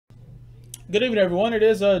Good evening, everyone. It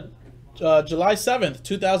is July 7th,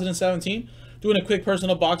 2017. Doing a quick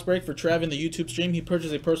personal box break for Trev in the YouTube stream. He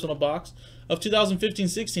purchased a personal box of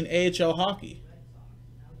 2015-16 AHL hockey.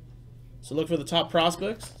 So look for the top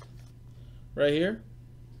prospects right here.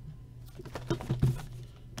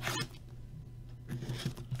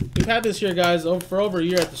 We've had this here, guys, for over a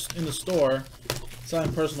year in the store,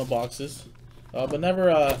 selling personal boxes, but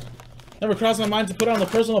never crossed my mind to put it on the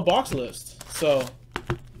personal box list. So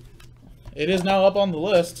it is now up on the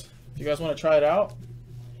list. If you guys want to try it out,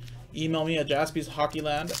 email me at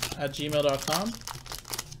jaspyshockeyland@gmail.com,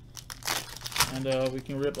 and we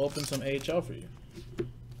can rip open some AHL for you.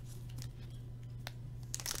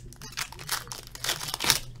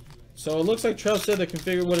 So it looks like Trev said they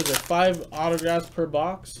configured, what is it, 5 autographs per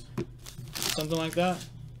box? Something like that.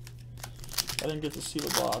 I didn't get to see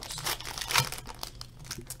the box.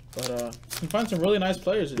 But you can find some really nice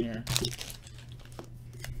players in here.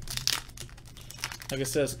 Like it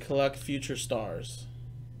says, collect future stars.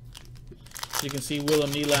 You can see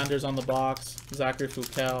Willem Nylander's on the box, Zachary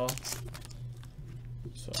Fukel.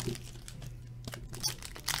 So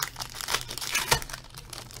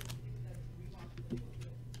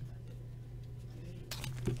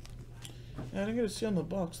I didn't get to see on the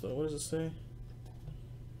box though. What does it say?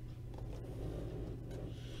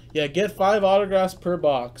 Yeah, get 5 autographs per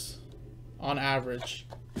box on average.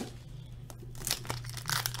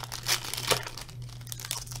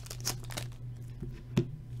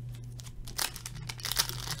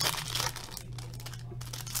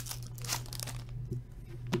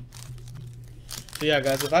 So yeah,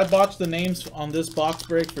 guys, if I botched the names on this box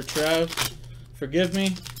break for Trev, forgive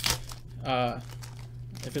me.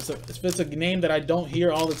 If it's a name that I don't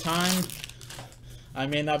hear all the time, I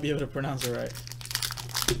may not be able to pronounce it right.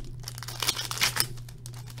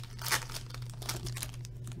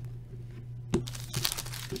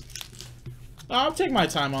 I'll take my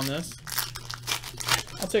time on this.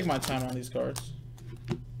 I'll take my time on these cards.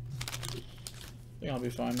 I think I'll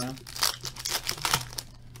be fine, man.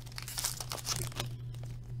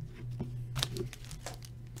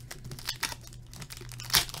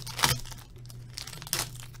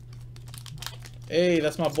 Hey,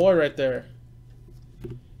 that's my boy right there.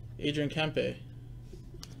 Adrian Kempe.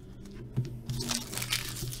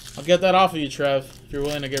 I'll get that off of you, Trev, if you're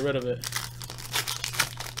willing to get rid of it.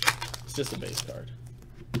 It's just a base card.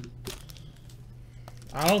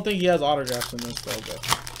 I don't think he has autographs in this, though, but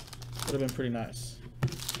would have been pretty nice.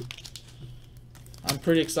 I'm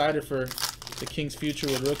pretty excited for the Kings' future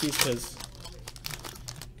with rookies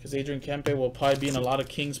because Adrian Kempe will probably be in a lot of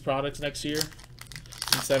Kings products next year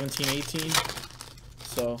in 17-18.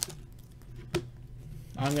 So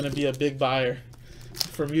I'm gonna be a big buyer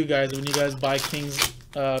from you guys when you guys buy Kings,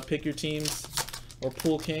 pick your teams or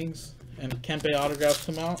pool Kings, and Kempe autographs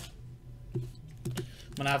come out. I'm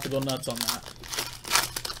gonna have to go nuts on that.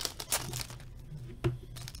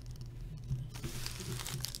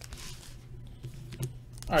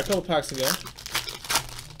 All right, couple packs to go.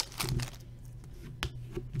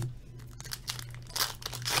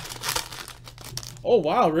 Oh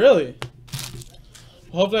wow, really?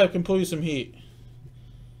 Hopefully I can pull you some heat.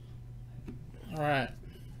 Alright.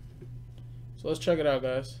 So let's check it out,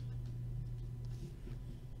 guys.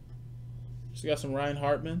 Just got some Ryan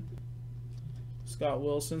Hartman, Scott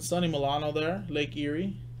Wilson, Sonny Milano there, Lake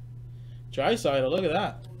Erie. Draisaitl, look at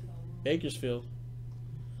that. Bakersfield.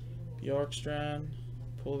 Bjorkstrand,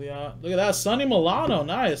 Pouliot. Look at that, Sonny Milano,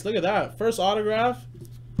 nice. Look at that. First autograph,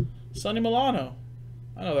 Sonny Milano.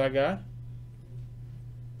 I know that guy.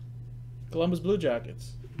 Columbus Blue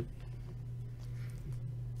Jackets.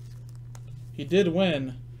 He did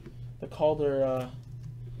win the Calder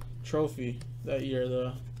trophy that year,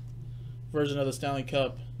 the version of the Stanley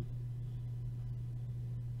Cup.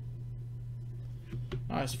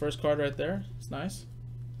 Nice, first card right there. It's nice.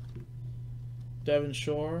 Devon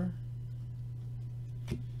Shore.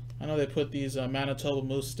 I know they put these Manitoba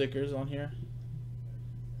Moose stickers on here.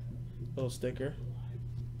 Little sticker.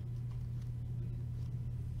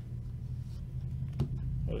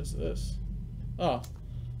 What is this? Oh,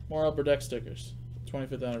 more Upper Deck stickers.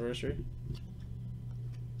 25th anniversary.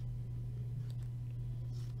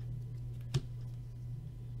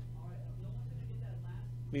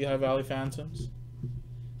 Lehigh Valley Phantoms.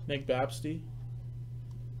 Nick Babsty.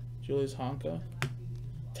 Julius Honka.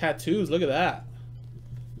 Tattoos, look at that.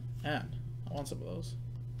 Man, I want some of those.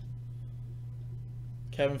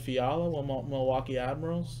 Kevin Fiala, Milwaukee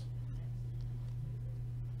Admirals.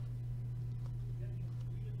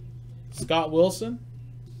 Scott Wilson.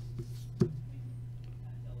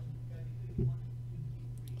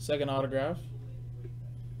 Second autograph.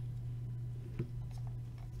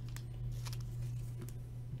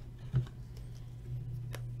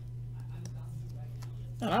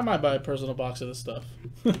 And I might buy a personal box of this stuff.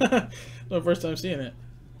 The first time seeing it.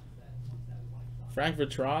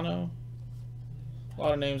 Frankfurt, Toronto. A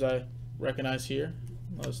lot of names I recognize here.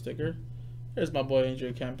 Another sticker. There's my boy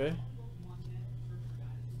Adrian Kempe.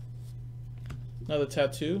 Another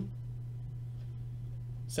tattoo.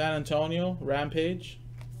 San Antonio, Rampage.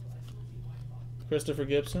 Christopher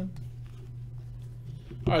Gibson.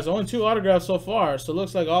 Alright, so only 2 autographs so far. So it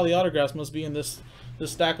looks like all the autographs must be in this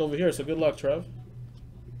stack over here. So good luck, Trev.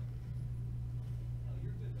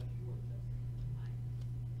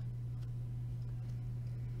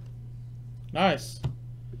 Nice.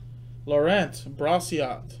 Laurent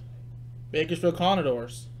Brassiat. Bakersfield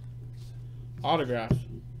Condors. Autograph.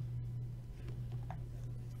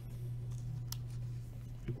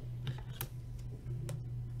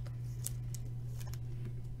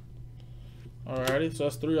 Alrighty, so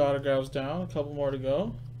that's 3 autographs down. A couple more to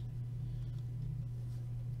go.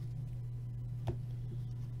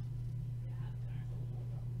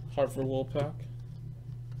 Hartford Wolfpack.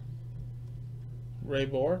 Ray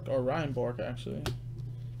Bork, or Ryan Bork actually.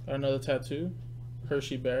 Got another tattoo.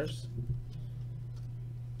 Hershey Bears.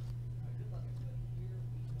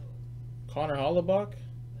 Connor Hollabaugh.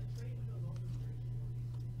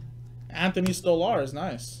 Anthony Stolarz,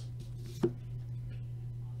 nice.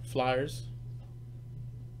 Flyers.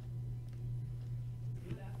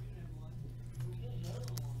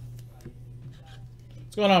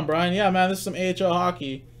 What's going on, Brian? Yeah, man, this is some AHL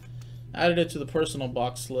hockey. Added it to the personal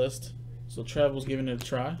box list. So Trev was giving it a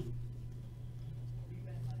try.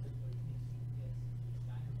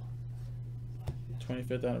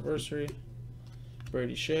 '25th anniversary.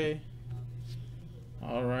 Brady Shea.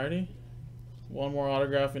 Alrighty. One more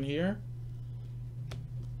autograph in here.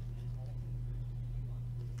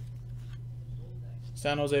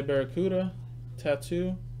 San Jose Barracuda.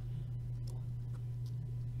 Tattoo.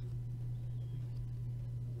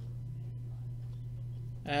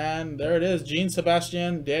 And there it is.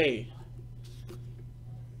 Jean-Sebastien Day.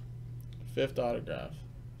 5th autograph.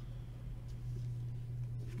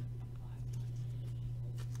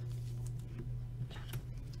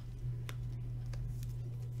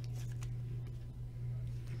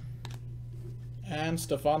 And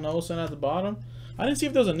Stefan Olsen at the bottom. I didn't see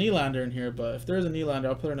if there was a Nylander in here, but if there is a Nylander,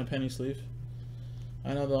 I'll put it in a penny sleeve.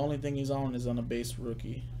 I know the only thing he's on is on a base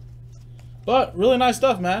rookie. But really nice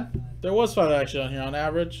stuff, man. There was 5 action on here on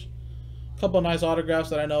average. A couple of nice autographs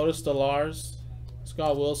that I noticed. Stolarz,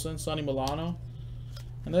 Scott Wilson, Sonny Milano.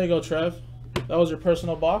 And there you go, Trev. That was your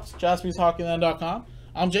personal box. JaspysHockeyLand.com.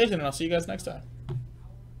 I'm Jason, and I'll see you guys next time.